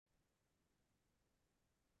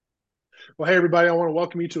Well, hey, everybody, I want to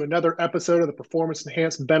welcome you to another episode of the Performance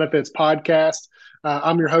Enhanced Benefits Podcast.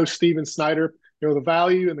 I'm your host, Steven Snyder. The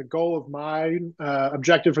value and the goal of my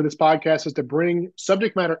objective for this podcast is to bring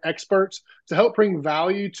subject matter experts to help bring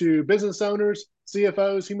value to business owners,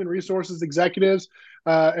 CFOs, human resources executives,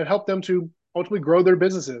 and help them to ultimately grow their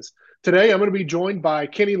businesses. Today, I'm going to be joined by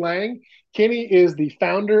Kenny Lange. Kenny is the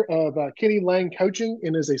founder of Kenny Lange Coaching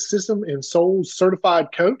and is a System and Souls certified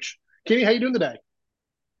coach. Kenny, how you doing today?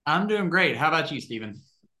 I'm doing great. How about you, Stephen?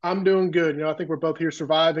 I'm doing good. I think we're both here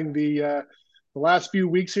surviving the last few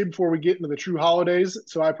weeks here before we get into the true holidays.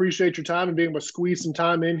 So I appreciate your time and being able to squeeze some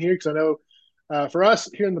time in here because I know for us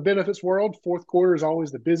here in the benefits world, fourth quarter is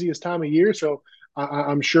always the busiest time of year. So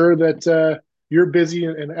I'm sure that you're busy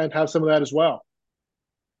and have some of that as well.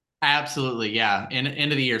 Absolutely, yeah.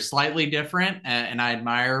 End of the year, slightly different, and I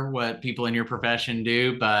admire what people in your profession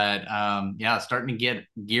do. But yeah, starting to get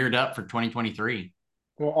geared up for 2023.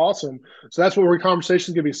 Well, awesome. So that's what our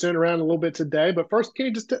conversation is going to be centered around a little bit today. But first, can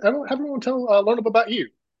you just have everyone learn a bit about you?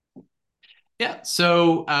 Yeah.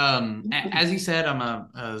 So, as you said, I'm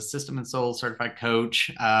a System and Soul certified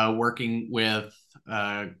coach, working with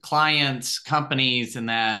clients, companies in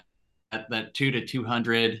that 2 to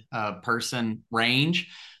 200 person range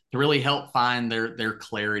to really help find their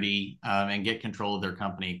clarity and get control of their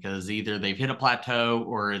company, because either they've hit a plateau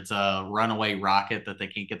or it's a runaway rocket that they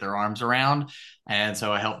can't get their arms around. And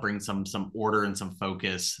so I help bring some order and some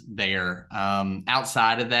focus there.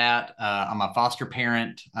 Outside of that, I'm a foster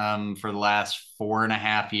parent for the last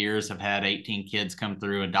 4.5 years. I've had 18 kids come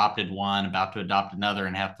through, adopted one, about to adopt another,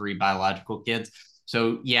 and have three biological kids.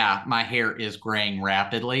 So yeah, my hair is graying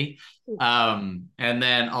rapidly. And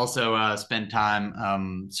then also spend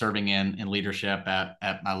time serving in leadership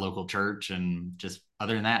at my local church, and just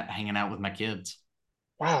other than that, hanging out with my kids.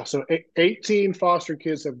 Wow. So 18 foster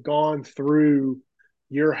kids have gone through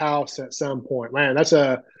your house at some point. Man, Yes,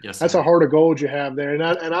 that's a sir. heart of gold you have there. And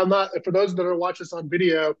I'm not, for those that are watching this on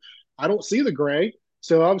video, I don't see the gray.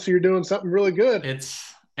 So obviously you're doing something really good. It's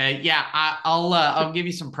yeah. I'll give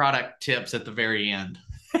you some product tips at the very end.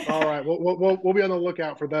 All right. We'll be on the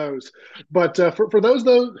lookout for those. But for those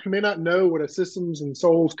though who may not know what a systems and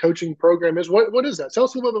souls coaching program is, what is that? Tell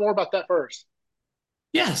us a little bit more about that first.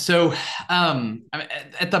 Yeah, so I mean,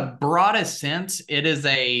 at the broadest sense, it is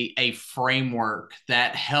a framework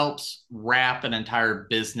that helps wrap an entire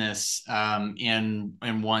business in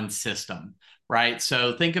one system, right?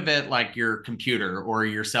 So think of it like your computer or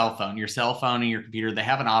your cell phone. Your cell phone and your computer, they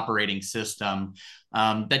have an operating system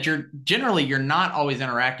that you're not always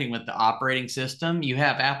interacting with the operating system. You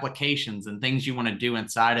have applications and things you want to do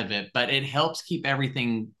inside of it, but it helps keep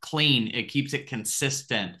everything clean. It keeps it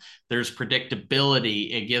consistent. There's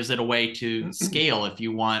predictability. It gives it a way to scale if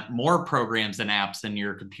you want more programs and apps in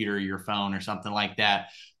your computer or your phone or something like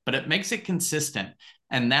that. But it makes it consistent.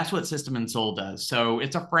 And that's what System and Soul does. So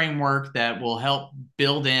it's a framework that will help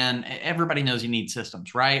build in. Everybody knows you need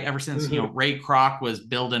systems, right? Ever since Mm-hmm. Ray Kroc was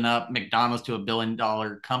building up McDonald's to $1 billion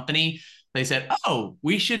company, they said, "Oh,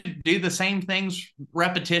 we should do the same things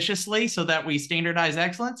repetitiously so that we standardize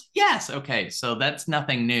excellence." Yes, okay, so that's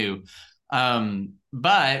nothing new.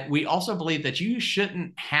 But we also believe that you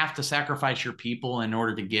shouldn't have to sacrifice your people in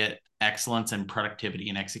order to get excellence and productivity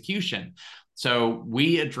and execution. So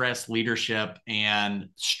we address leadership and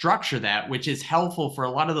structure that, which is helpful for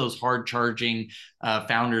a lot of those hard charging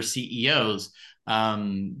founders, CEOs.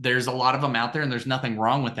 There's a lot of them out there, and there's nothing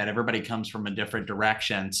wrong with that. Everybody comes from a different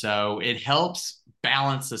direction. So it helps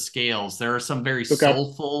balance the scales. There are some very Okay.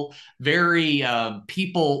 soulful, very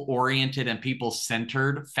people oriented and people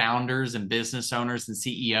centered founders and business owners and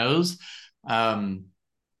CEOs. Um,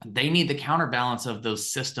 they need the counterbalance of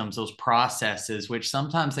those systems, those processes, which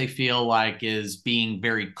sometimes they feel like is being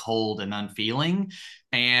very cold and unfeeling.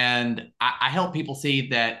 And I help people see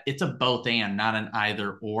that it's a both and, not an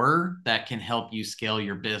either or, that can help you scale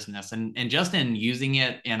your business. And just in using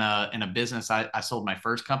it in a business I sold my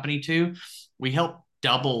first company to, we helped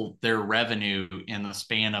double their revenue in the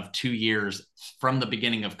span of 2 years from the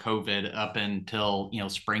beginning of COVID up until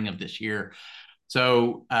spring of this year.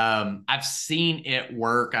 So I've seen it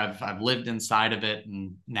work. I've lived inside of it,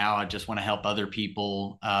 and now I just want to help other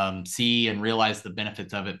people see and realize the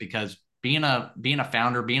benefits of it. Because being a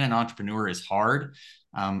founder, being an entrepreneur is hard.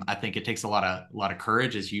 I think it takes a lot of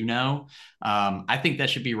courage, as you know. I think that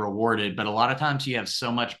should be rewarded, but a lot of times you have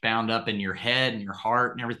so much bound up in your head and your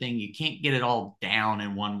heart and everything, you can't get it all down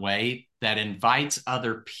in one way that invites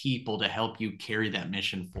other people to help you carry that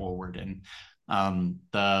mission forward. And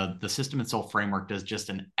The system and soul framework does just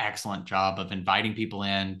an excellent job of inviting people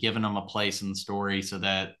in, giving them a place in the story so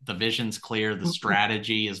that the vision's clear, the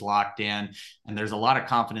strategy is locked in, and there's a lot of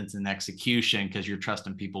confidence in execution because you're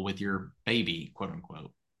trusting people with your baby, quote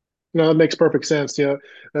unquote. No, that makes perfect sense.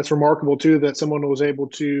 That's remarkable too that someone was able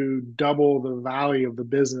to double the value of the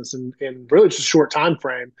business in really just a short time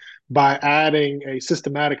frame by adding a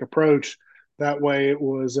systematic approach. That way, it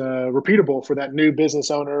was repeatable for that new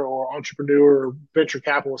business owner or entrepreneur or venture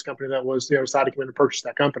capitalist company that was decided to come in and purchase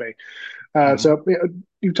that company. Mm-hmm. So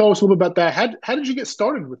you told us a little bit about that. How did you get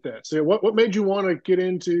started with this? What made you want to get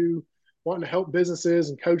into wanting to help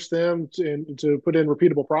businesses and coach them to put in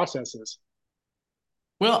repeatable processes?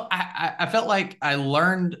 Well, I felt like I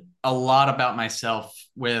learned a lot about myself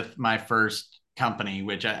with my first company,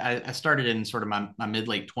 which I started in sort of my mid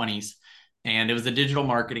late 20s. And it was a digital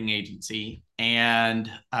marketing agency.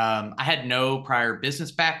 And I had no prior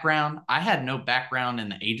business background. I had no background in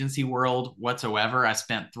the agency world whatsoever. I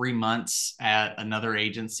spent 3 months at another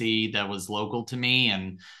agency that was local to me,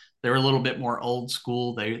 and they were a little bit more old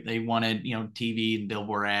school. They wanted, TV and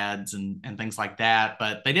billboard ads and things like that,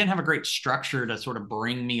 but they didn't have a great structure to sort of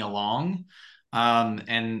bring me along.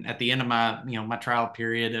 And at the end of my trial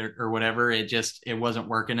period or whatever, it wasn't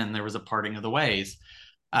working, and there was a parting of the ways.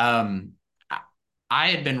 Um, I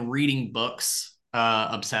had been reading books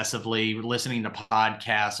obsessively, listening to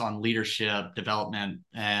podcasts on leadership development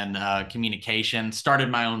and communication. Started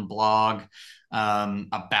my own blog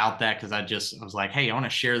about that because I was like, hey, I want to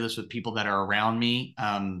share this with people that are around me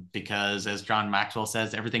because, as John Maxwell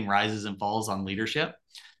says, everything rises and falls on leadership.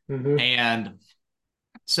 Mm-hmm. And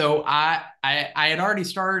so I had already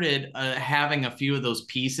started having a few of those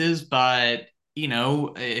pieces, but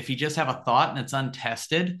if you just have a thought and it's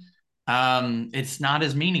untested, it's not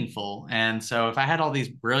as meaningful. And so if I had all these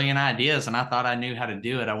brilliant ideas and I thought I knew how to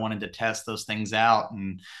do it, I wanted to test those things out.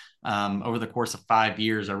 And over the course of 5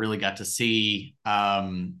 years, I really got to see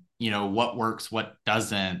what works, what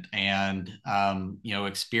doesn't, and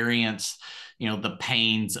experience the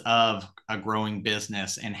pains of a growing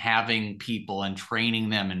business and having people and training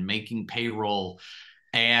them and making payroll.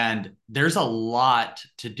 And there's a lot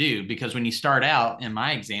to do because when you start out, in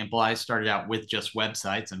my example, I started out with just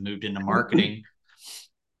websites and moved into marketing.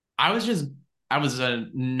 I was just, I was a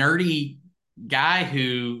nerdy guy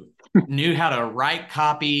who knew how to write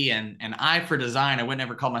copy and an eye for design. I would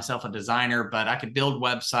never call myself a designer, but I could build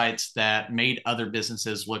websites that made other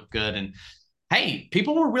businesses look good. And hey,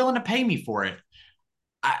 people were willing to pay me for it.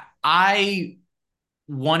 I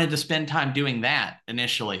wanted to spend time doing that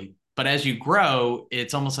initially. But as you grow,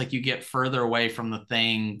 it's almost like you get further away from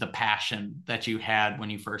the passion that you had when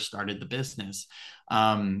you first started the business.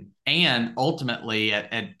 And ultimately,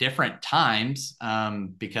 at different times,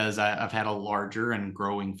 because I've had a larger and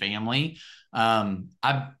growing family,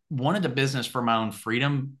 I wanted a business for my own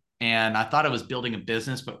freedom. And I thought I was building a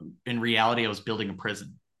business, but in reality, I was building a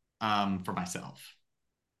prison for myself,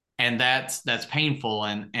 and that's painful,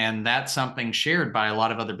 and that's something shared by a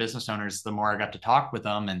lot of other business owners the more I got to talk with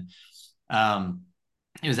them. And um,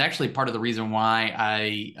 it was actually part of the reason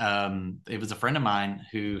why it was a friend of mine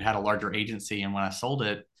who had a larger agency, and when I sold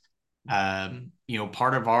it,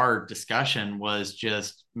 part of our discussion was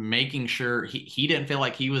just making sure he didn't feel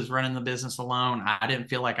like he was running the business alone. I didn't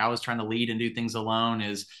feel like I was trying to lead and do things alone.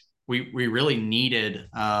 Is we really needed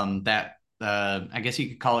that I guess you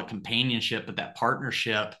could call it companionship, but that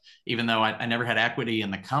partnership, even though I never had equity in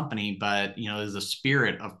the company, but there's a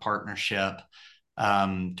spirit of partnership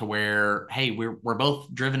to where, hey, we're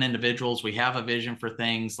both driven individuals. We have a vision for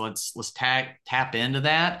things. Let's tap into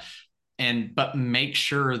that, but make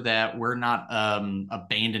sure that we're not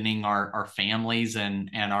abandoning our families and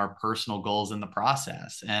our personal goals in the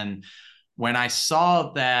process. And when I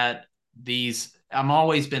saw that I'm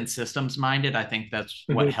always been systems minded. I think that's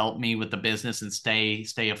what Mm-hmm. helped me with the business and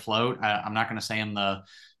stay afloat. I'm not going to say I'm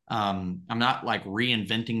not like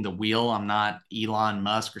reinventing the wheel. I'm not Elon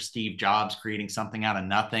Musk or Steve Jobs creating something out of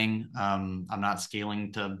nothing. I'm not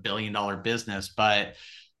scaling to $1 billion business, but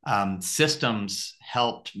systems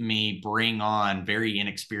helped me bring on very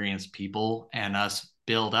inexperienced people and us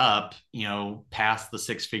build up, past the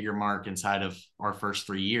 6-figure mark inside of our first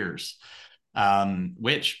 3 years,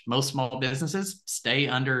 which most small businesses stay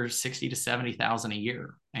under 60 to 70,000 a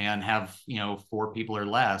year and have 4 people or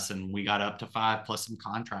less, and we got up to 5 plus some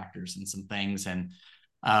contractors and some things. And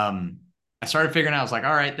I started figuring out, I was like,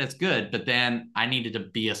 all right, that's good, but then I needed to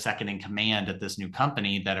be a second in command at this new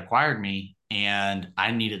company that acquired me, and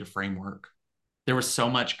I needed a framework. There was so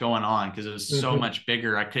much going on because it was so Mm-hmm. much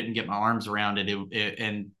bigger. I couldn't get my arms around it,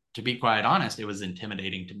 and to be quite honest, it was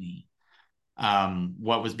intimidating to me.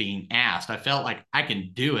 what was being asked. I felt like I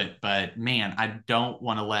can do it, but man, I don't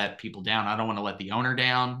want to let people down. I don't want to let the owner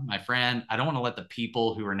down, my friend. I don't want to let the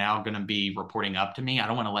people who are now going to be reporting up to me, I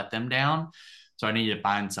don't want to let them down. So I needed to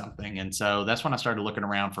find something. And so that's when I started looking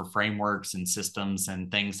around for frameworks and systems and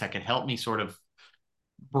things that could help me sort of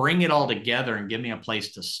bring it all together and give me a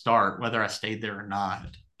place to start, whether I stayed there or not.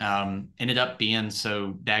 Ended up being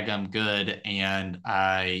so daggum good, and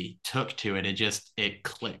I took to it. It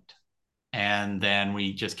clicked, and then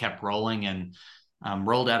we just kept rolling and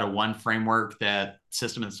rolled out a one framework that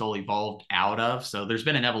System and Soul evolved out of. So there's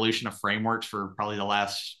been an evolution of frameworks for probably the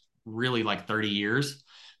last really like 30 years.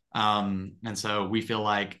 And so we feel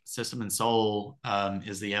like System and Soul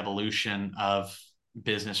is the evolution of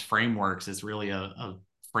business frameworks. Is really a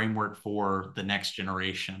framework for the next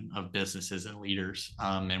generation of businesses and leaders,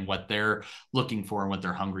 and what they're looking for and what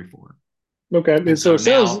they're hungry for. Okay. And And so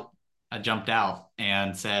so it sounds, now I jumped out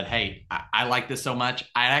and said, hey, I like this so much.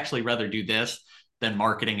 I'd actually rather do this than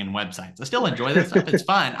marketing and websites. I still enjoy that stuff. It's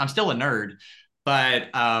fun. I'm still a nerd.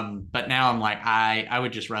 But now I'm like, I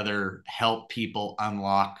would just rather help people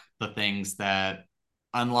unlock the things that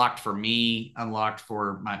unlocked for me, unlocked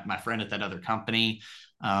for my friend at that other company.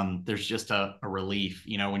 There's just a relief,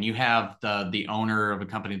 when you have the owner of a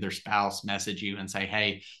company, their spouse message you and say,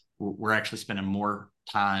 hey, we're actually spending more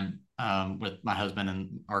time with my husband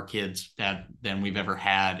and our kids than we've ever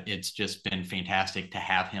had. It's just been fantastic to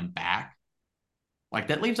have him back. Like,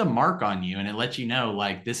 that leaves a mark on you, and it lets you know,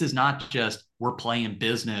 like, this is not just we're playing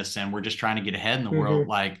business and we're just trying to get ahead in the world. mhm.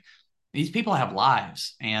 Like, these people have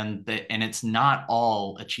lives, and it's not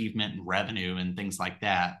all achievement and revenue and things like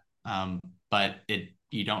that. But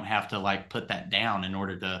you don't have to like put that down in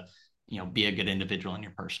order to be a good individual in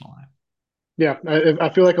your personal life. Yeah, I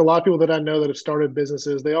feel like a lot of people that I know that have started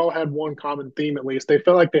businesses, they all had one common theme at least. They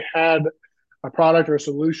felt like they had a product or a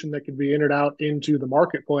solution that could be entered out into the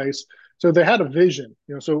marketplace. So they had a vision.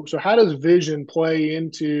 So how does vision play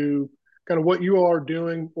into kind of what you are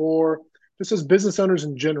doing, or just as business owners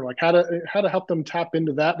in general, like how to help them tap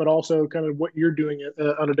into that, but also kind of what you're doing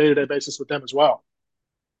on a day-to-day basis with them as well.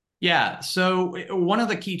 Yeah. So one of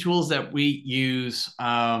the key tools that we use,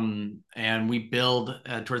 and we build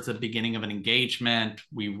towards the beginning of an engagement,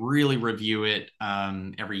 we really review it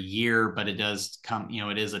every year, but it does come,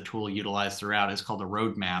 it is a tool utilized throughout. It's called a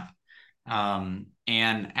roadmap.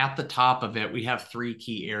 And at the top of it, we have three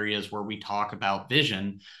key areas where we talk about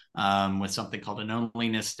vision, with something called an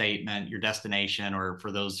onlyness statement, your destination, or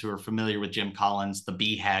for those who are familiar with Jim Collins, the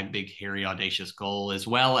BHAG, big, hairy, audacious goal, as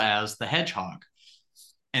well as the hedgehog.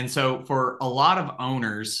 And so for a lot of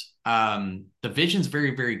owners, the vision's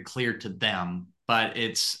very, very clear to them. But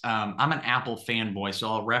I'm an Apple fanboy, so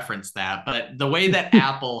I'll reference that. But the way that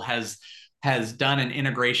Apple has done an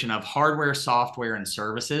integration of hardware, software, and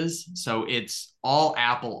services, so it's all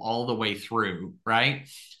Apple all the way through, right?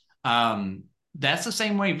 That's the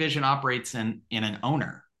same way vision operates in an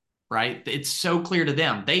owner, right? It's so clear to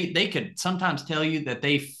them. They could sometimes tell you that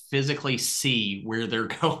they physically see where they're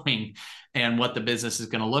going and what the business is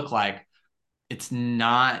going to look like. It's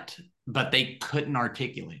not, but they couldn't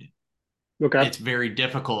articulate it. Okay. It's very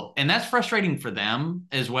difficult. And that's frustrating for them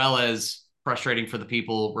as well as frustrating for the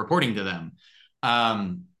people reporting to them.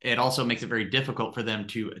 It also makes it very difficult for them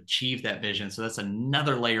to achieve that vision. So that's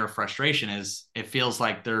another layer of frustration. Is it feels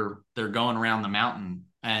like they're going around the mountain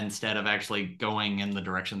instead of actually going in the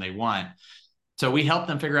direction they want. So we help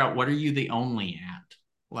them figure out, what are you the only at?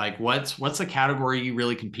 Like, what's the category you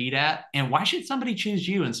really compete at? And why should somebody choose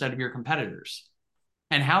you instead of your competitors?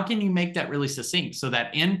 And how can you make that really succinct so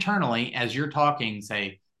that internally, as you're talking,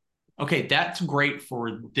 say, okay, that's great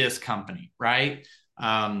for this company, right?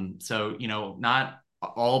 So, not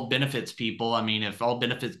all benefits people. I mean, if all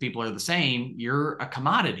benefits people are the same, you're a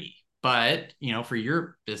commodity. But, for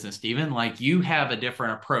your business, Stephen, like, you have a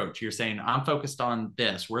different approach. You're saying, I'm focused on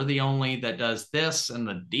this. We're the only that does this in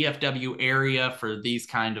the DFW area for these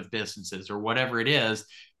kind of businesses or whatever it is.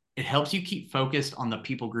 It helps you keep focused on the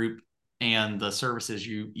people group and the services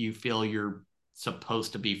you feel you're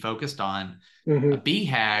supposed to be focused on. A Hmm.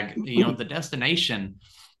 BHAG, the destination,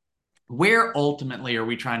 where ultimately are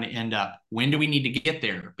we trying to end up? When do we need to get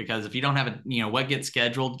there? Because if you don't have what gets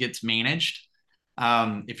scheduled gets managed.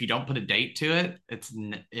 If you don't put a date to it,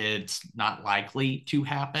 it's not likely to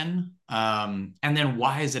happen. And then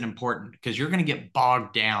why is it important? Because you're going to get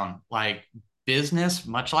bogged down. Like, business,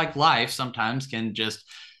 much like life, sometimes can just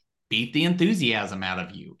beat the enthusiasm out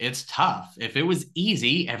of you. It's tough. If it was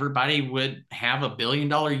easy, everybody would have $1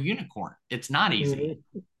 billion unicorn. It's not easy.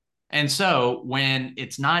 Hmm. And so when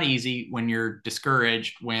it's not easy, when you're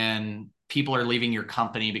discouraged, when people are leaving your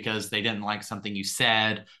company because they didn't like something you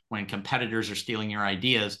said, when competitors are stealing your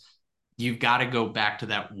ideas, you've got to go back to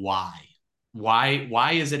that why.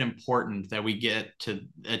 Why is it important that we get to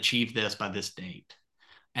achieve this by this date?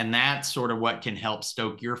 And that's sort of what can help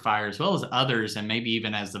stoke your fire as well as others. And maybe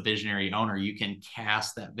even as the visionary owner, you can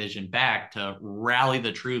cast that vision back to rally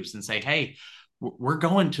the troops and say, hey, we're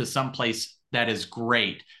going to some place that is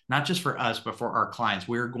great, not just for us, but for our clients.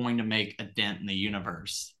 We're going to make a dent in the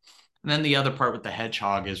universe. And then the other part with the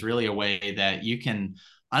hedgehog is really a way that you can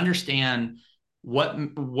understand what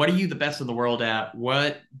are you the best in the world at?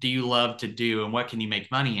 What do you love to do? And what can you make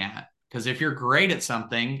money at? Because if you're great at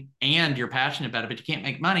something and you're passionate about it, but you can't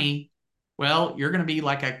make money, well, you're going to be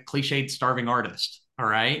like a cliched starving artist. All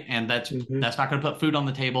right. And that's not going to put food on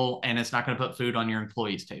the table, and it's not going to put food on your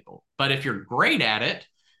employees' table. But if you're great at it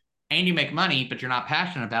and you make money, but you're not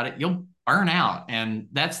passionate about it, you'll burn out. And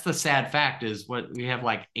that's the sad fact, is what we have,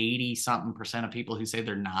 like 80 something percent of people who say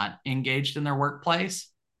they're not engaged in their workplace.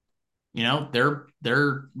 You know,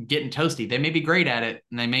 they're getting toasty. They may be great at it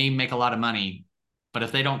and they may make a lot of money, but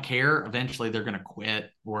if they don't care, eventually they're going to quit,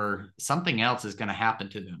 or something else is going to happen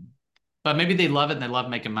to them. But maybe they love it and they love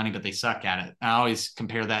making money, but they suck at it. I always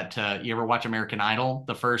compare that to, you ever watch American Idol?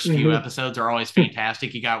 The first few episodes are always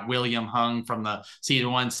fantastic. You got William Hung from the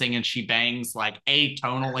season 1 singing She Bangs, like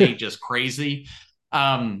atonally, just crazy.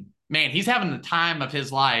 Man, he's having the time of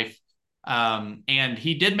his life. And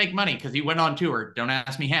he did make money because he went on tour. Don't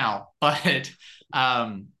ask me how, but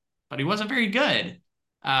he wasn't very good.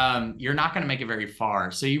 You're not going to make it very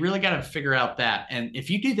far. So you really got to figure out that. And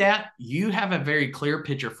if you do that, you have a very clear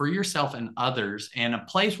picture for yourself and others, and a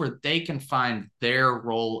place where they can find their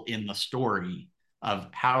role in the story of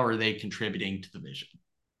how are they contributing to the vision.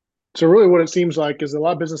 So really what it seems like is a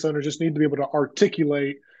lot of business owners just need to be able to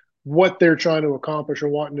articulate what they're trying to accomplish or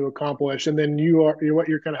wanting to accomplish. And then what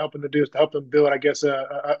you're kind of helping to do is to help them build, I guess,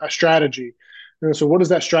 a strategy. And so what does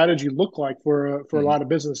that strategy look like for a lot of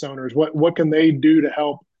business owners? What can they do to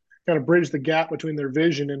help kind of bridge the gap between their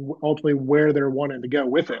vision and ultimately where they're wanting to go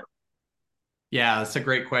with it? Yeah, that's a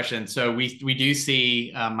great question. So we do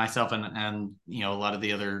see, myself and a lot of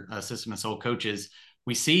the other system and soul coaches,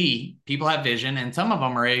 we see people have vision, and some of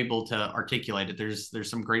them are able to articulate it. There's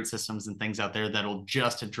some great systems and things out there that'll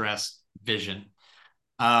just address vision.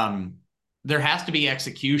 There has to be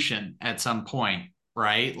execution at some point,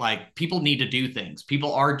 right? Like, people need to do things.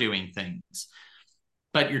 People are doing things,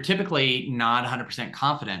 but you're typically not 100%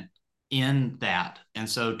 confident in that. And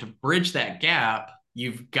so to bridge that gap,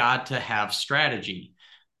 you've got to have strategy.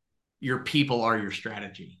 Your people are your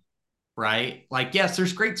strategy, right? Like, yes,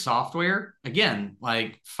 there's great software. Again,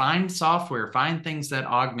 like, find software, find things that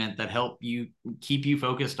augment, that help you, keep you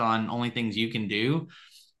focused on only things you can do.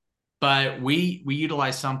 But we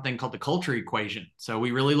utilize something called the culture equation. So we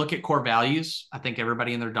really look at core values. I think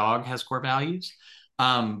everybody and their dog has core values.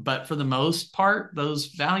 But for the most part, those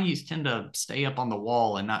values tend to stay up on the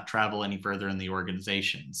wall and not travel any further in the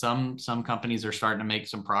organization. Some companies are starting to make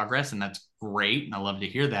some progress, and that's great, and I love to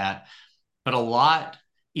hear that. But a lot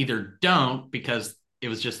either don't, because it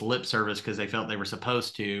was just lip service because they felt they were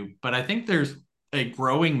supposed to. But I think there's a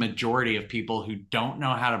growing majority of people who don't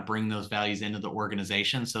know how to bring those values into the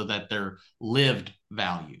organization so that they're lived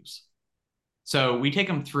values. So we take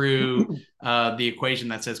them through the equation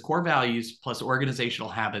that says core values plus organizational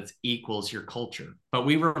habits equals your culture. But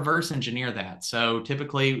we reverse engineer that. So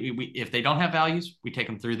typically, if they don't have values, we take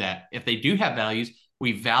them through that. If they do have values,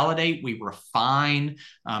 we validate, we refine,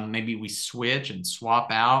 maybe we switch and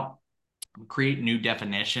swap out, create new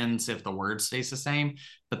definitions if the word stays the same.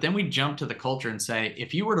 But then we jump to the culture and say,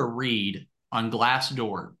 if you were to read on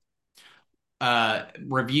Glassdoor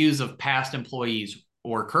reviews of past employees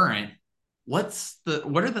or current, what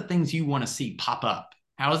are the things you want to see pop up?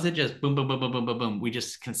 How is it just boom, boom, boom, boom, boom, boom, boom? We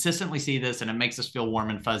just consistently see this, and it makes us feel warm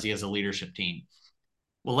and fuzzy as a leadership team.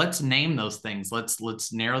 Well, let's name those things.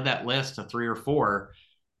 Let's narrow that list to 3 or 4.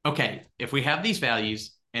 Okay, if we have these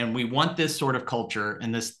values and we want this sort of culture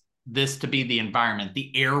and this to be the environment,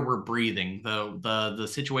 the air we're breathing, the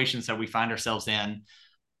situations that we find ourselves in,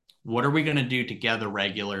 what are we going to do together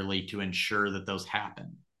regularly to ensure that those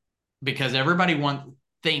happen? Because everybody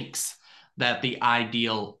thinks that the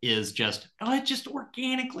ideal is just, it just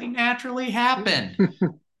organically, naturally happened.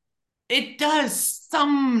 It does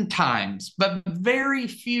sometimes, but very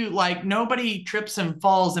few. Like, nobody trips and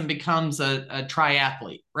falls and becomes a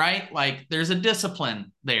triathlete, right? Like, there's a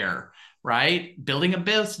discipline there, right? Building a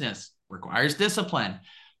business requires discipline.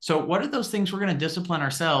 So what are those things we're going to discipline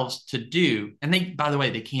ourselves to do? And they, by the way,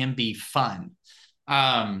 they can be fun.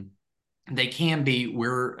 They can be,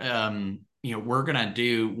 we're going to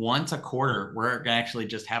do once a quarter, we're going to actually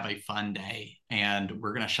just have a fun day, and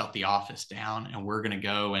we're going to shut the office down, and we're going to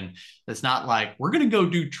go. And it's not like we're going to go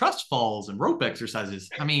do trust falls and rope exercises.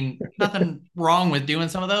 I mean, nothing wrong with doing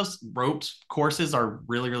some of those. Ropes courses are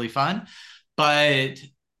really, really fun, but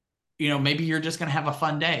maybe you're just going to have a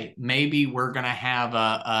fun day. Maybe we're going to have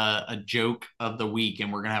a joke of the week,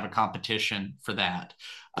 and we're going to have a competition for that.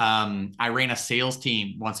 I ran a sales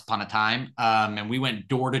team once upon a time, and we went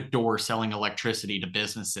door to door selling electricity to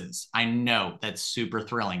businesses. I know that's super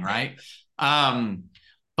thrilling, right?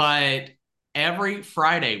 But every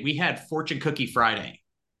Friday we had Fortune Cookie Friday.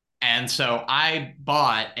 And so I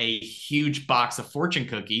bought a huge box of fortune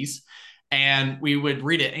cookies, and we would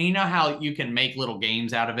read it. And you know how you can make little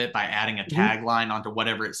games out of it by adding a Mm-hmm. tagline onto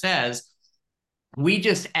whatever it says? We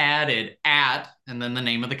just added at and then the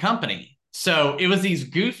name of the company. So it was these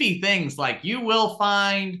goofy things like you will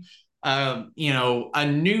find, a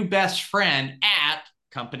new best friend at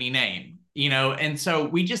company name. And so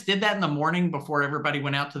we just did that in the morning before everybody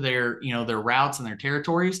went out to their routes and their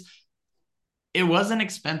territories. It wasn't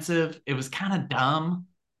expensive. It was kind of dumb,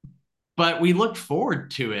 but we looked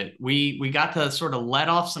forward to it. We got to sort of let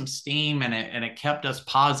off some steam, and it kept us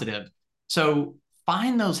positive. So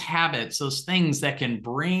find those habits, those things that can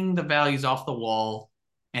bring the values off the wall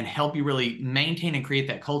and help you really maintain and create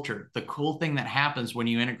that culture. The cool thing that happens when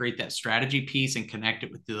you integrate that strategy piece and connect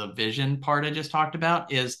it with the vision part I just talked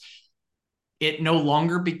about is it no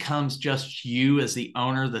longer becomes just you as the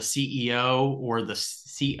owner, the CEO or the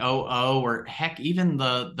COO, or heck, even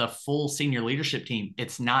the full senior leadership team.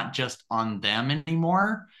 It's not just on them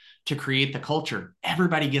anymore to create the culture.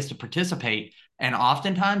 Everybody gets to participate. And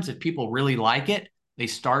oftentimes, if people really like it, they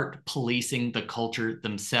start policing the culture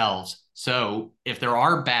themselves. So if there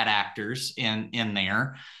are bad actors in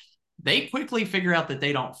there, they quickly figure out that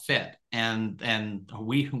they don't fit, and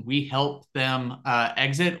we help them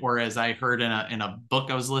exit, or as I heard in a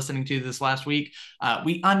book I was listening to this last week,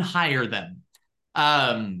 we unhire them.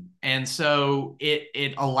 And so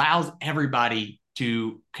it allows everybody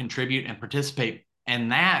to contribute and participate,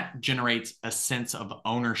 and that generates a sense of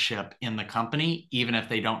ownership in the company, even if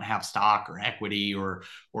they don't have stock or equity or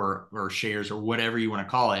shares or whatever you want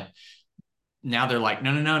to call it. Now they're like,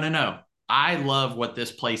 no, no, no, no, no. I love what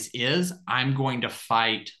this place is. I'm going to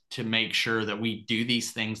fight to make sure that we do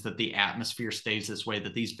these things, that the atmosphere stays this way,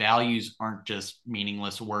 that these values aren't just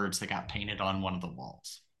meaningless words that got painted on one of the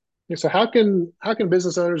walls. Yeah, so how can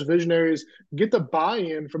business owners, visionaries get the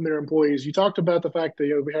buy-in from their employees? You talked about the fact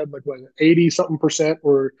that we had like what 80 something percent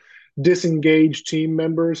were disengaged team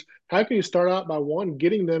members. How can you start out by one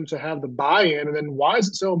getting them to have the buy-in, and then why is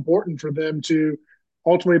it so important for them to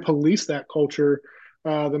ultimately police that culture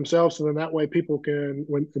themselves? So then that way people can,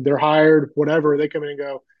 when they're hired, whatever, they come in and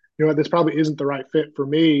go, you know what, this probably isn't the right fit for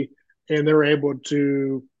me, and they're able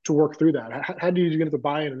to work through that. How do you get the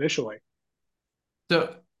buy-in initially?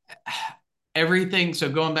 So everything, so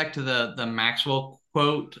going back to the Maxwell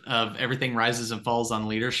quote of everything rises and falls on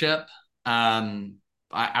leadership,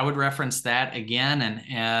 I would reference that again.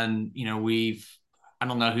 And I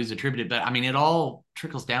don't know who's attributed, but I mean, it all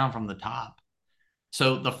trickles down from the top.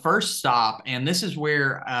 So the first stop, and this is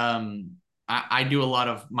where I do a lot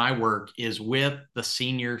of my work, is with the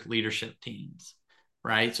senior leadership teams,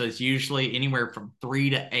 right? So it's usually anywhere from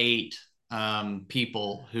 3 to 8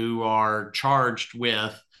 people who are charged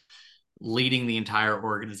with leading the entire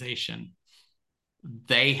organization.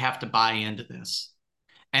 They have to buy into this.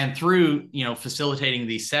 And through facilitating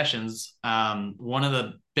these sessions, one of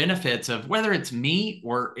the benefits of whether it's me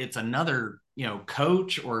or it's another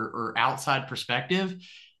coach or outside perspective,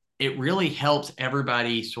 it really helps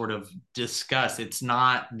everybody sort of discuss. It's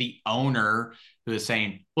not the owner who is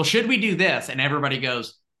saying, well, should we do this? And everybody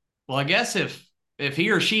goes, well, I guess if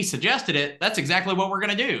he or she suggested it, that's exactly what we're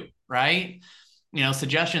going to do, right?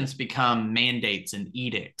 Suggestions become mandates and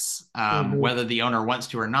edicts, Mm-hmm. whether the owner wants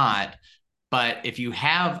to or not. But if you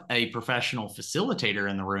have a professional facilitator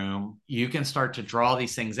in the room, you can start to draw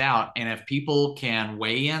these things out. And if people can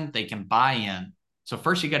weigh in, they can buy in. So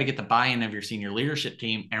first, you got to get the buy-in of your senior leadership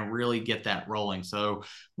team and really get that rolling. So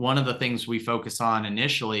one of the things we focus on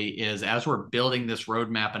initially is, as we're building this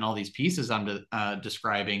roadmap and all these pieces I'm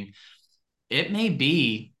describing, it may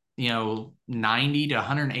be 90 to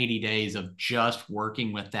 180 days of just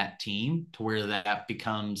working with that team to where that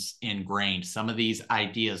becomes ingrained. Some of these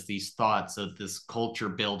ideas, these thoughts of this culture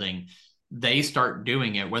building, they start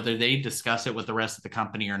doing it, whether they discuss it with the rest of the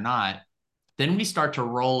company or not. Then we start to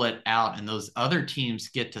roll it out, and those other teams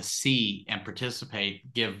get to see and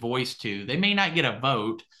participate, give voice to. They may not get a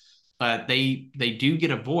vote, but they do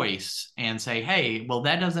get a voice and say, hey, well,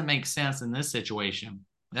 that doesn't make sense in this situation.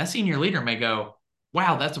 That senior leader may go,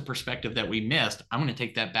 wow, that's a perspective that we missed. I'm going to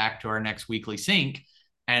take that back to our next weekly sync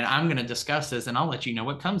and I'm going to discuss this and I'll let you know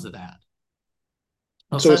what comes of that.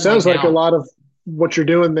 Well, So it suddenly sounds like a now, lot of what you're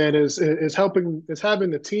doing then is helping is having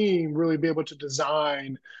the team really be able to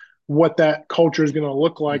design what that culture is going to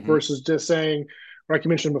look like mm-hmm, versus just saying, like you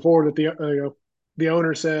mentioned before, that the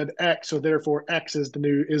owner said X, so therefore X is the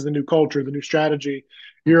new culture, the new strategy.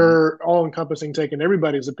 mm-hmm, You're all encompassing, taking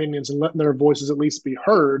everybody's opinions and letting their voices at least be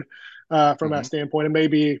heard from that mm-hmm. standpoint. It may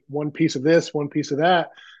be one piece of this, one piece of that,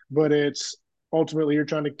 but it's ultimately you're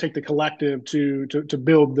trying to take the collective to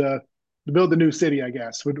build the new city, I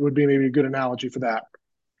guess, would be maybe a good analogy for that.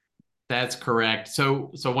 That's correct.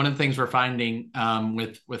 So one of the things we're finding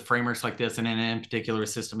with frameworks like this, and in particular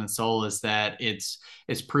System and Soul, is that it's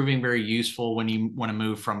proving very useful when you want to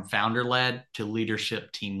move from founder led to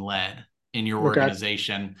leadership team led in your Okay.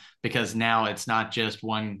 organization, because now it's not just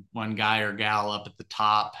one guy or gal up at the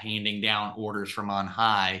top handing down orders from on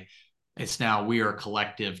high. It's now we are a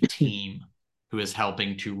collective team who is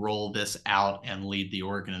helping to roll this out and lead the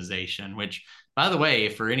organization, which, by the way,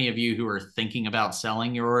 for any of you who are thinking about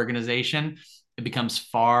selling your organization, it becomes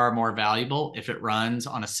far more valuable if it runs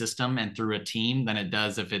on a system and through a team than it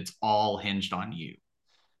does if it's all hinged on you.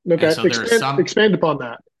 And Okay. so there are some Expand upon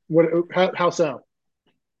that. What? How so?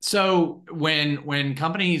 so when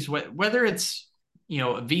companies, whether it's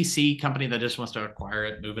a VC company that just wants to acquire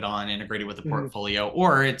it, move it on, integrate it with a Hmm. portfolio,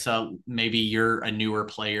 or it's a maybe you're a newer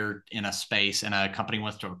player in a space and a company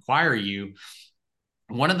wants to acquire you,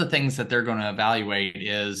 one of the things that they're going to evaluate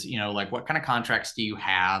is, like what kind of contracts do you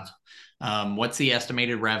have? What's the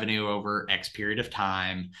estimated revenue over X period of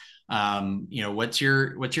time? What's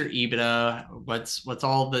your EBITDA? What's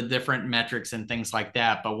all the different metrics and things like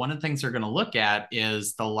that. But one of the things they're going to look at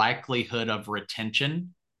is the likelihood of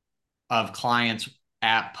retention of clients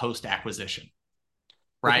at post acquisition,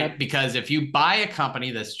 Okay. right? Because if you buy a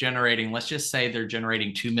company that's generating, let's just say they're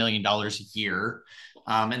generating $2 million a year,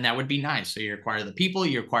 and that would be nice. So you acquire the people,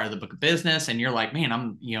 you acquire the book of business, and you're like, man,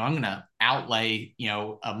 I'm going to outlay,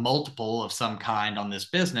 a multiple of some kind on this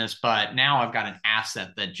business, but now I've got an asset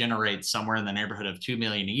that generates somewhere in the neighborhood of 2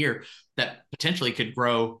 million a year that potentially could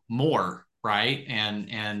grow more, right?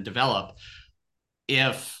 And develop.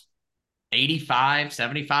 If 85,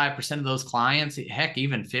 75% of those clients, heck,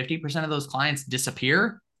 even 50% of those clients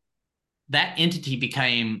disappear, that entity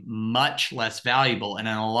became much less valuable. And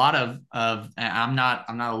in a lot of I'm not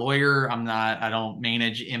a lawyer. I don't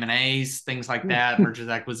manage M&As, things like that, mergers,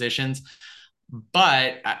 acquisitions.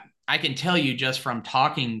 But I can tell you just from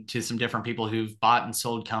talking to some different people who've bought and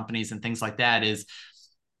sold companies and things like that is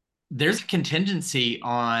there's a contingency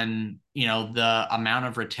on, the amount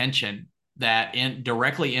of retention that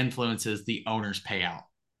directly influences the owner's payout.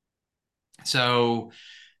 So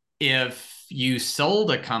if you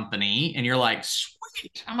sold a company and you're like,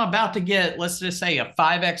 sweet, I'm about to get, let's just say, a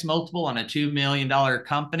 5x multiple on a $2 million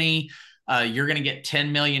company, you're going to get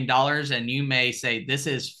 $10 million. And you may say, this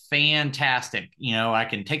is fantastic. I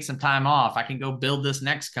can take some time off. I can go build this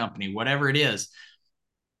next company, whatever it is.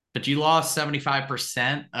 But you lost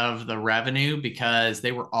 75% of the revenue because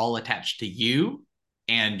they were all attached to you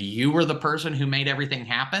and you were the person who made everything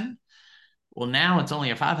happen. Well, now it's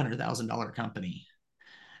only a $500,000 company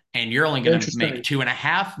and you're only going to make Interesting.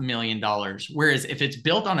 $2.5 million. Whereas if it's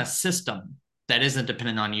built on a system that isn't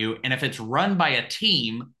dependent on you, and if it's run by a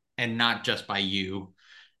team and not just by you,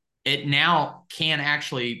 it now can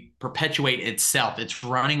actually perpetuate itself. It's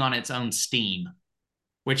running on its own steam,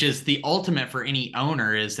 which is the ultimate for any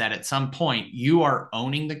owner, is that at some point you are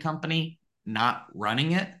owning the company, not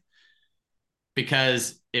running it.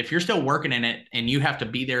 Because if you're still working in it and you have to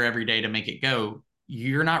be there every day to make it go,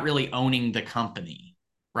 you're not really owning the company,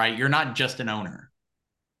 right? You're not just an owner.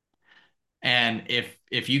 And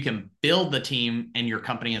if you can build the team and your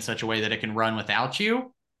company in such a way that it can run without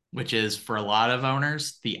you, which is for a lot of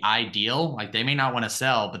owners the ideal, like they may not want to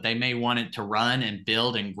sell, but they may want it to run and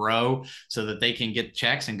build and grow so that they can get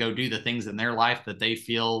checks and go do the things in their life that they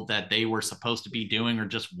feel that they were supposed to be doing or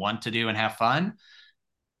just want to do and have fun.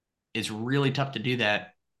 It's really tough to do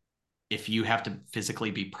that if you have to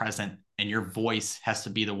physically be present and your voice has to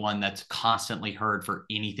be the one that's constantly heard for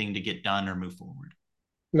anything to get done or move forward.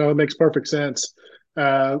 No, it makes perfect sense.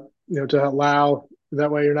 Uh, to allow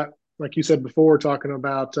that way you're not, like you said before, talking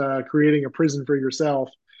about creating a prison for yourself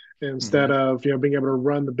instead Mm-hmm. of being able to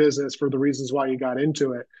run the business for the reasons why you got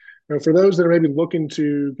into it. For those that are maybe looking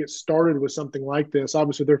to get started with something like this,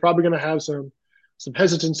 obviously they're probably going to have some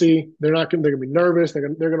hesitancy. They're going to be nervous. They're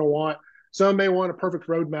going to want some may want a perfect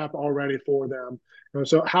roadmap already for them.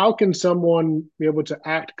 So how can someone be able to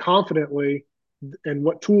act confidently and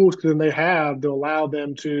what tools can they have to allow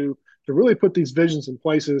them to really put these visions in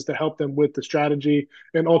places to help them with the strategy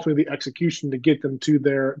and ultimately the execution to get them to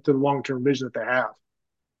the long-term vision that they have.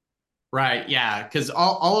 Right. Yeah. Because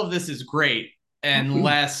all of this is great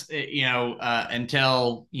unless,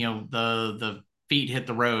 until, the feet hit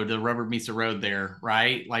the road, the rubber meets the road there.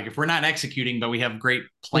 Right. Like if we're not executing, but we have great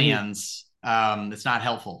Mm-hmm. plans, it's not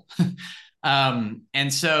helpful.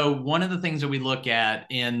 And so one of the things that we look at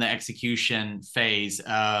in the execution phase,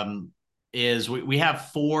 is we have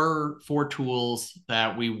four tools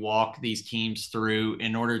that we walk these teams through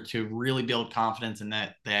in order to really build confidence in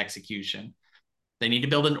the execution. They need to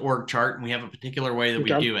build an org chart, and we have a particular way that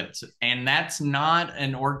we Okay. do it. And that's not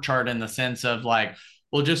an org chart in the sense of like,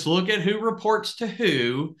 we'll just look at who reports to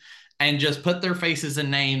who and just put their faces and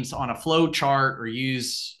names on a flow chart or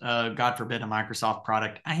use, God forbid, a Microsoft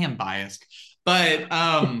product. I am biased, but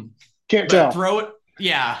Can't but tell. throw it.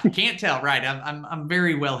 Yeah, can't tell. Right, I'm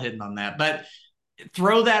very well hidden on that, but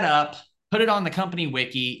throw that up, put it on the company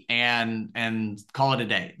wiki, and call it a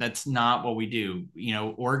day. That's not what we do.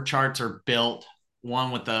 Org charts are built one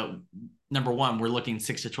with the number one, we're looking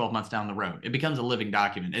 6 to 12 months down the road. It becomes a living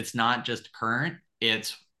document. It's not just current,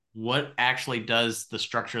 it's what actually does the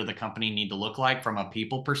structure of the company need to look like from a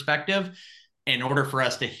people perspective in order for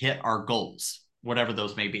us to hit our goals, whatever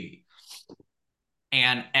those may be.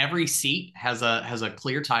 And every seat has a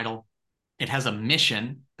clear title. It has a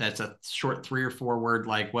mission that's a short 3 or 4 word,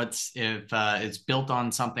 like what's if it's built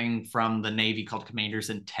on something from the Navy called commander's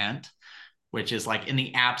intent, which is like in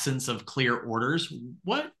the absence of clear orders,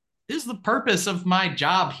 what is the purpose of my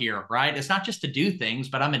job here, right? It's not just to do things,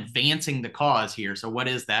 but I'm advancing the cause here. So what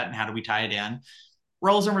is that and how do we tie it in?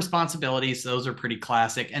 Roles and responsibilities, those are pretty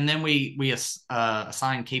classic. And then we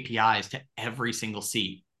assign KPIs to every single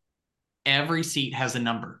seat. Every seat has a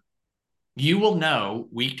number. You will know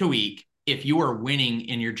week to week if you are winning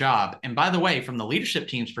in your job. And by the way, from the leadership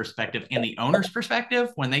team's perspective and the owner's perspective,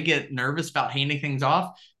 when they get nervous about handing things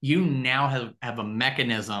off, you now have a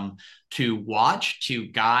mechanism to watch, to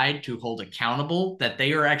guide, to hold accountable that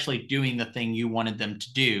they are actually doing the thing you wanted them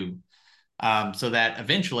to do. So that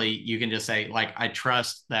eventually you can just say, like, I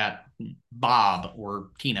trust that Bob or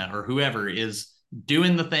Tina or whoever is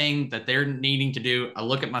doing the thing that they're needing to do. I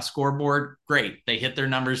look at my scoreboard. Great. They hit their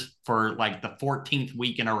numbers for like the 14th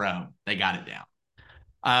week in a row. They got it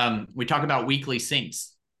down. We talk about weekly syncs.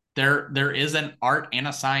 There is an art and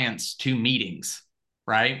a science to meetings,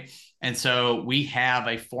 right? And so we have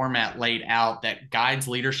a format laid out that guides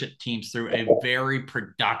leadership teams through a very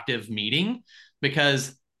productive meeting.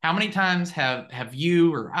 Because how many times have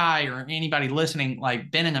you or I or anybody listening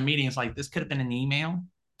like been in a meeting? It's like, this could have been an email.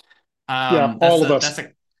 Yeah, That's all of a us. that's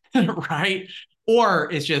a right.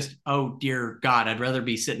 Or it's just, oh dear God, I'd rather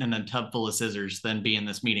be sitting in a tub full of scissors than be in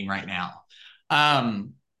this meeting right now.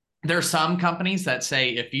 Um, there are some companies that say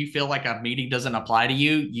if you feel like a meeting doesn't apply to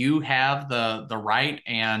you, you have the right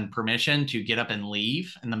and permission to get up and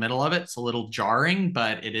leave in the middle of it. It's a little jarring,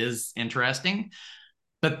 but it is interesting.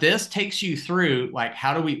 But this takes you through like,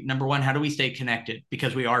 how do we, number one, how do we stay connected?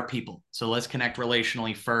 Because we are people. So let's connect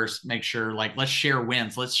relationally first, make sure like, let's share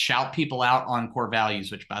wins. Let's shout people out on core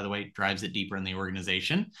values, which by the way, drives it deeper in the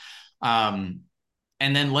organization. Um,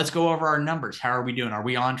 and then let's go over our numbers. How are we doing? Are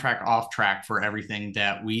we on track, off track for everything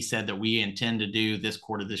that we said that we intend to do this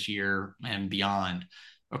quarter, this year, and beyond?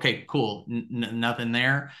 Okay, cool. Nothing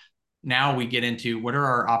there. Now we get into what are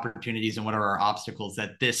our opportunities and what are our obstacles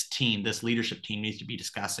that this team, this leadership team needs to be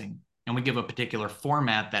discussing. And we give a particular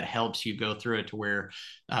format that helps you go through it to where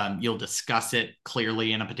you'll discuss it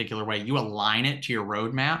clearly in a particular way. You align it to your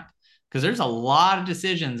roadmap because there's a lot of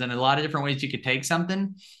decisions and a lot of different ways you could take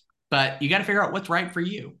something, but you got to figure out what's right for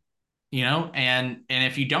you, and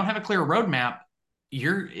if you don't have a clear roadmap,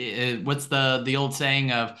 you're what's the old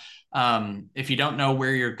saying of if you don't know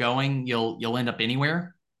where you're going, you'll end up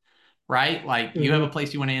anywhere, right? Like you have a Mm-hmm.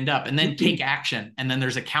 place you want to end up and then take action. And then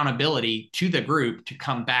there's accountability to the group to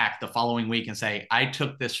come back the following week and say, I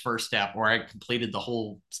took this first step or I completed the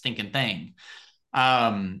whole stinking thing.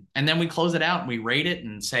 And then we close it out and we rate it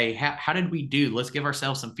and say, how did we do? Let's give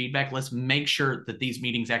ourselves some feedback. Let's make sure that these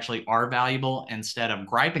meetings actually are valuable instead of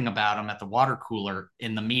griping about them at the water cooler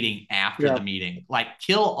in the meeting after Yeah. the meeting. Like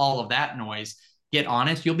kill all of that noise. Get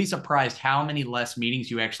honest. You'll be surprised how many less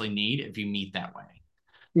meetings you actually need if you meet that way.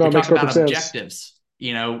 No, We it makes talk about perfect sense. objectives,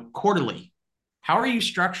 quarterly. How are you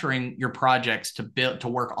structuring your projects to build to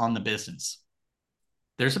work on the business?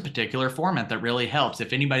 There's a particular format that really helps.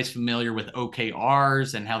 If anybody's familiar with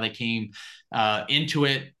OKRs and how they came into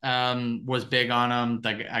it, was big on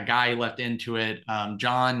them. A guy left into it,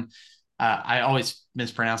 John. I always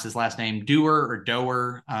mispronounce his last name, Doer or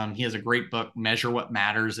Doer. He has a great book, Measure What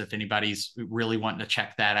Matters, if anybody's really wanting to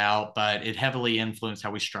check that out. But it heavily influenced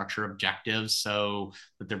how we structure objectives so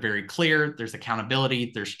that they're very clear. There's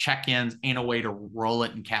accountability, there's check-ins, and a way to roll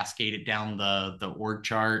it and cascade it down the org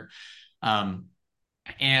chart.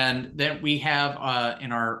 And then we have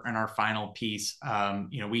in our final piece,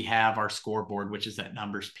 we have our scoreboard, which is that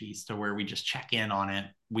numbers piece, to where we just check in on it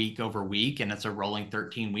week over week, and it's a rolling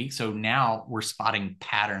 13 weeks. So now we're spotting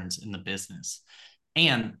patterns in the business.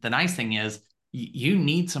 And the nice thing is, you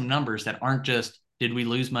need some numbers that aren't just, did we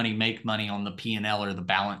lose money, make money on the P&L or the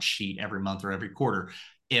balance sheet every month or every quarter.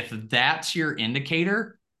 If that's your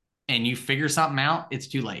indicator and you figure something out, it's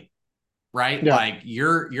too late. Right? Yeah. Like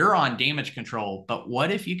you're on damage control, but what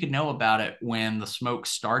if you could know about it when the smoke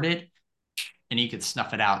started and you could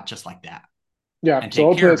snuff it out just like that Yeah. and So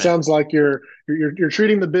take care ultimately, it of it? sounds like you're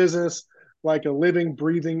treating the business like a living,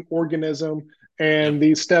 breathing organism, and Yep.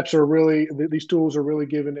 these tools are really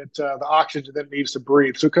giving it the oxygen that it needs to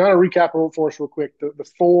breathe. So, kind of recap for us real quick the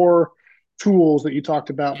four tools that you talked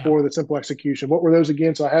about Yeah. for the simple execution. What were those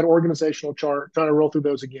again? So, I had organizational chart. Trying to roll through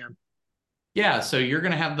those again. Yeah. So you're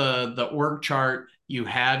going to have the org chart. You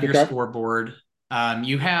have your Okay. scoreboard.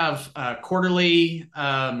 You have quarterly,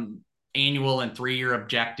 annual, and 3-year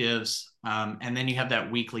objectives. And then you have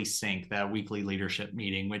that weekly sync, that weekly leadership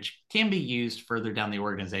meeting, which can be used further down the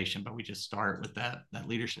organization, but we just start with that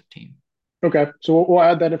leadership team. Okay, so we'll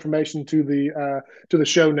add that information to the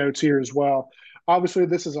show notes here as well. Obviously,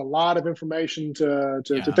 this is a lot of information to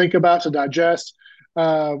Yeah. think about, to digest.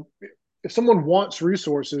 Uh, if someone wants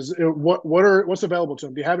resources, what's available to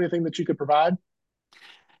them? Do you have anything that you could provide?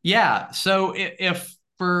 Yeah. So if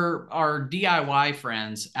for our DIY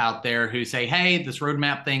friends out there who say, hey, this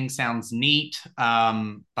roadmap thing sounds neat, but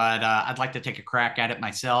I'd like to take a crack at it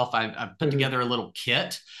myself, I've put Hmm. together a little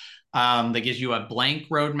kit that gives you a blank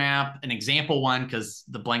roadmap, an example one, because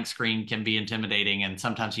the blank screen can be intimidating and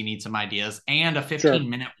sometimes you need some ideas, and a Sure.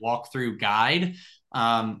 15-minute walkthrough guide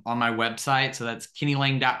on my website. So that's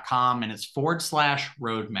kennylang.com, and it's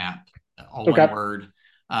 /roadmap, all one Okay. word.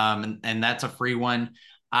 And that's a free one.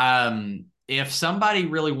 If somebody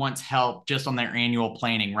really wants help just on their annual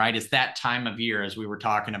planning, right? It's that time of year, as we were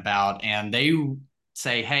talking about, and they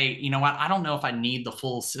say, hey, you know what? I don't know if I need the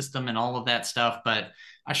full system and all of that stuff, but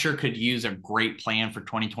I sure could use a great plan for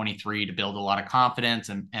 2023 to build a lot of confidence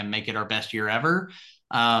and make it our best year ever.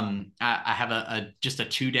 I have just a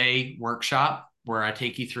 2-day workshop where I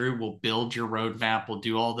take you through. We'll build your roadmap. We'll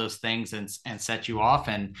do all those things and set you off.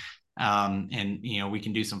 And we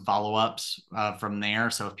can do some follow-ups from there.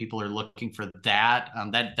 So if people are looking for that,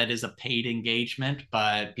 that is a paid engagement,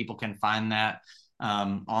 but people can find that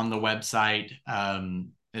on the website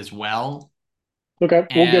as well. Okay,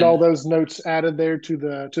 we'll get all And those notes added there to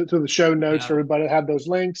the show notes for yeah, everybody to have those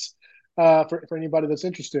links for anybody that's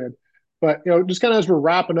interested. But just kind of as we're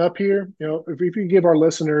wrapping up here, if you could give our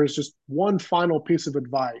listeners just one final piece of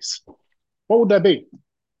advice, what would that be?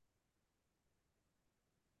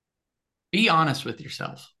 be honest with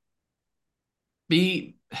yourself.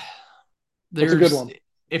 Be That's a good there's one.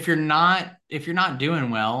 if you're not doing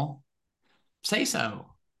well, say so,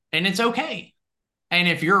 and it's okay. And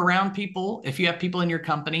if you're around people, if you have people in your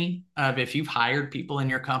company, if you've hired people in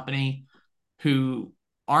your company who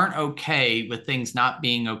aren't okay with things not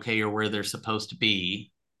being okay or where they're supposed to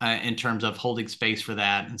be, in terms of holding space for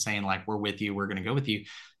that and saying like, we're with you, we're going to go with you,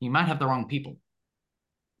 you might have the wrong people.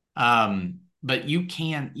 But you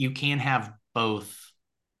can have both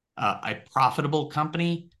a profitable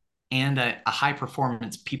company and a high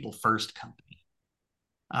performance people first company.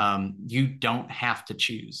 You don't have to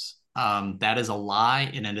choose. That is a lie,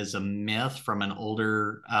 and it is a myth from an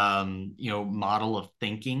older, model of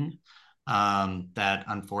thinking that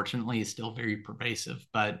unfortunately is still very pervasive.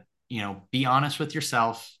 But be honest with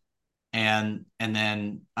yourself, and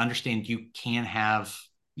then understand you can have.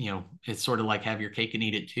 It's sort of like have your cake and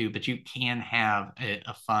eat it too, but you can have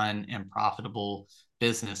a fun and profitable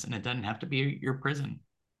business, and it doesn't have to be your prison.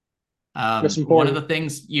 That's One of the important.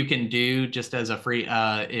 things you can do just as a free,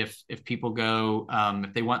 if people go,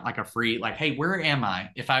 if they want like a free, like, hey, where am I?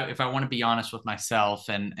 If I want to be honest with myself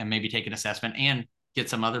and maybe take an assessment and get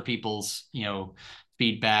some other people's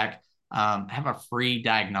feedback, have a free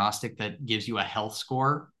diagnostic that gives you a health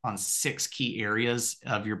score on 6 key areas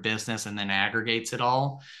of your business and then aggregates it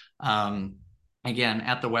all. Um, Again,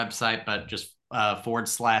 at the website, but just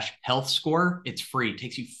 /health score. It's free. It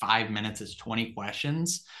takes you 5 minutes. It's 20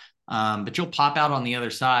 questions. But you'll pop out on the other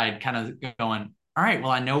side kind of going, all right,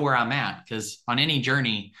 well, I know where I'm at, because on any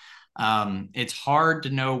journey, it's hard to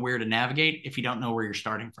know where to navigate if you don't know where you're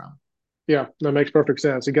starting from. Yeah, that makes perfect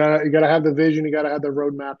sense. You gotta have the vision. You gotta have the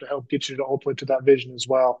roadmap to help get you to ultimately to that vision as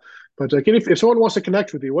well. But Kenny, if someone wants to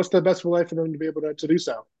connect with you, what's the best way for them to be able to do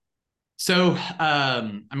so? So,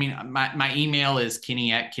 I mean, my email is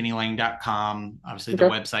kenny@kennylang.com. Obviously, the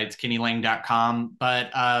Okay, website's kennylang.com,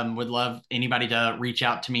 but would love anybody to reach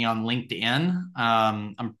out to me on LinkedIn.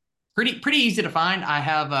 I'm pretty easy to find. I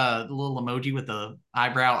have a little emoji with the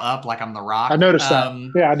eyebrow up, like I'm the I Rock. noticed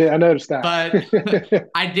that. Yeah, I did. I noticed that. But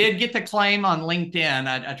I did get the claim on LinkedIn.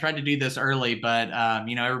 I tried to do this early, but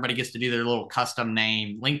everybody gets to do their little custom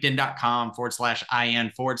name,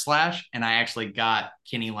 linkedin.com/in/, and I actually got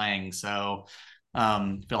Kenny Lang. So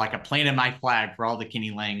feel like I planted my flag for all the Kenny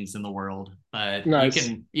Langs in the world. But Nice.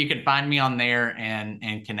 you can find me on there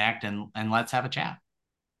and connect and let's have a chat.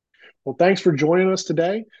 Well, thanks for joining us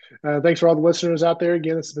today. Thanks for all the listeners out there.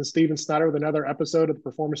 Again, this has been Steven Snyder with another episode of the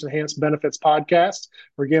Performance Enhanced Benefits Podcast.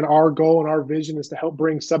 Where again, our goal and our vision is to help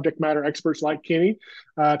bring subject matter experts like Kenny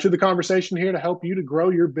to the conversation here to help you to grow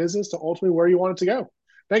your business to ultimately where you want it to go.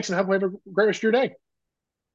 Thanks, and have a great rest of your day.